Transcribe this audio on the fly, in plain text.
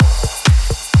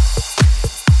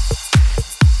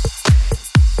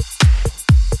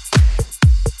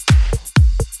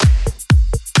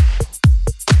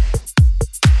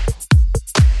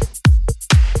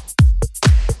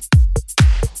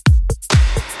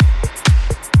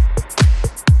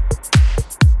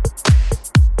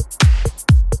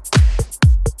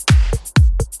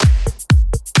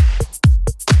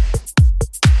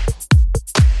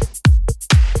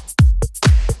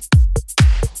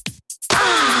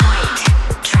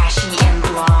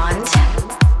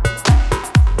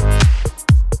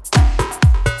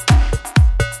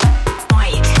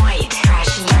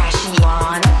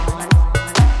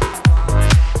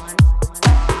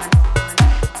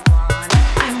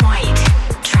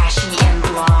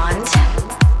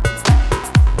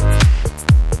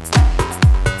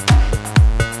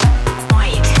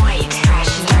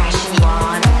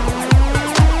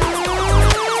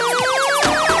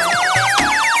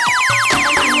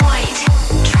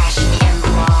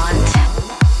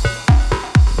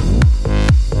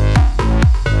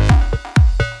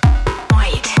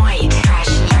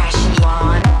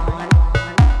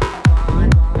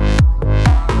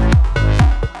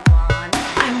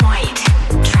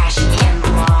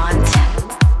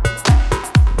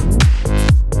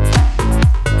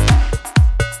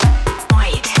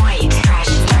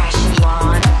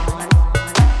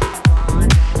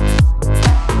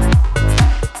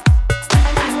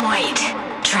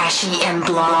trashy and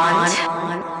blonde.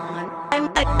 I'm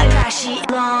a trashy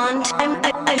blonde. I'm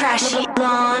a trashy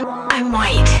blonde. I'm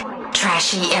white,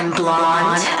 trashy and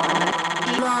blonde.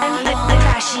 I'm a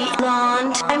trashy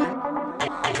blonde. I'm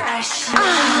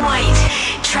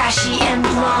white, trashy and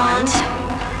blonde.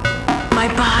 My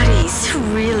body's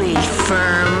really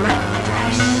firm.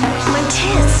 My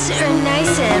tits are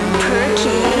nice and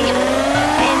perky.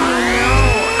 And you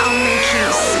know I'll make you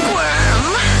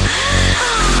squirm.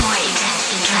 White,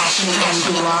 trashy and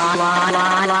blonde.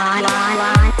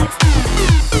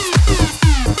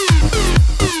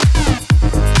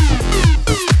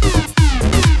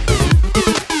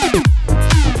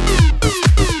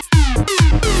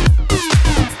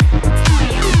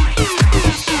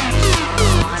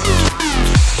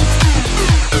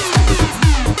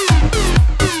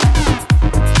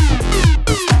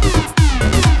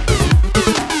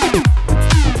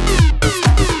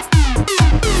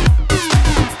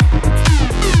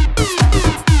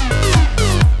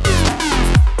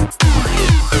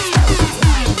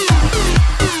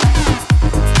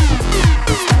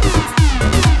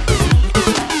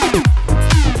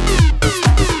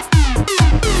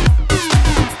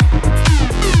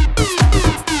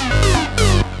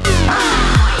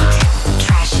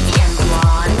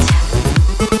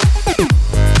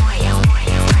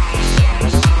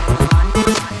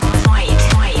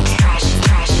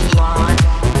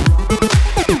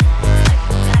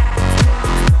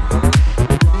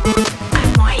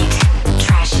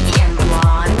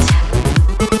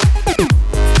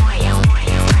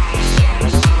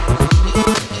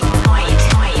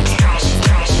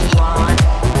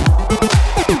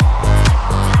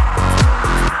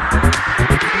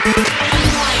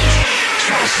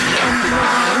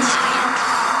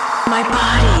 My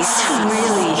body's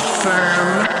really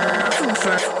firm.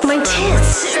 My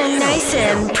tits are nice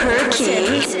and perky.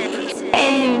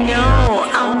 And you know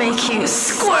I'll make you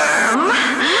squirm.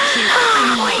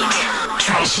 I'm white,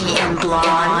 trashy and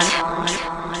blonde.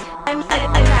 I'm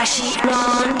a trashy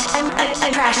blonde. I'm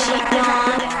a trashy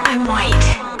blonde. I'm white,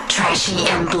 trashy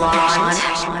and blonde.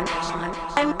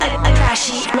 I'm a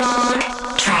trashy blonde.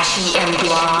 Trashy and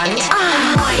blonde.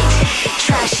 I'm white,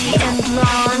 trashy and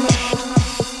blonde.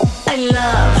 I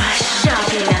love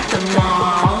shopping at the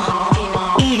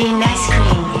mall, eating ice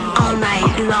cream all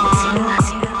night long.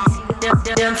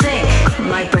 Don't think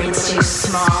my brain's too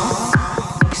small.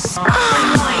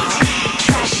 I'm white,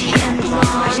 trashy and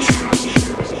blonde.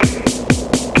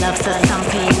 Love the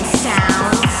thumping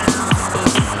sound.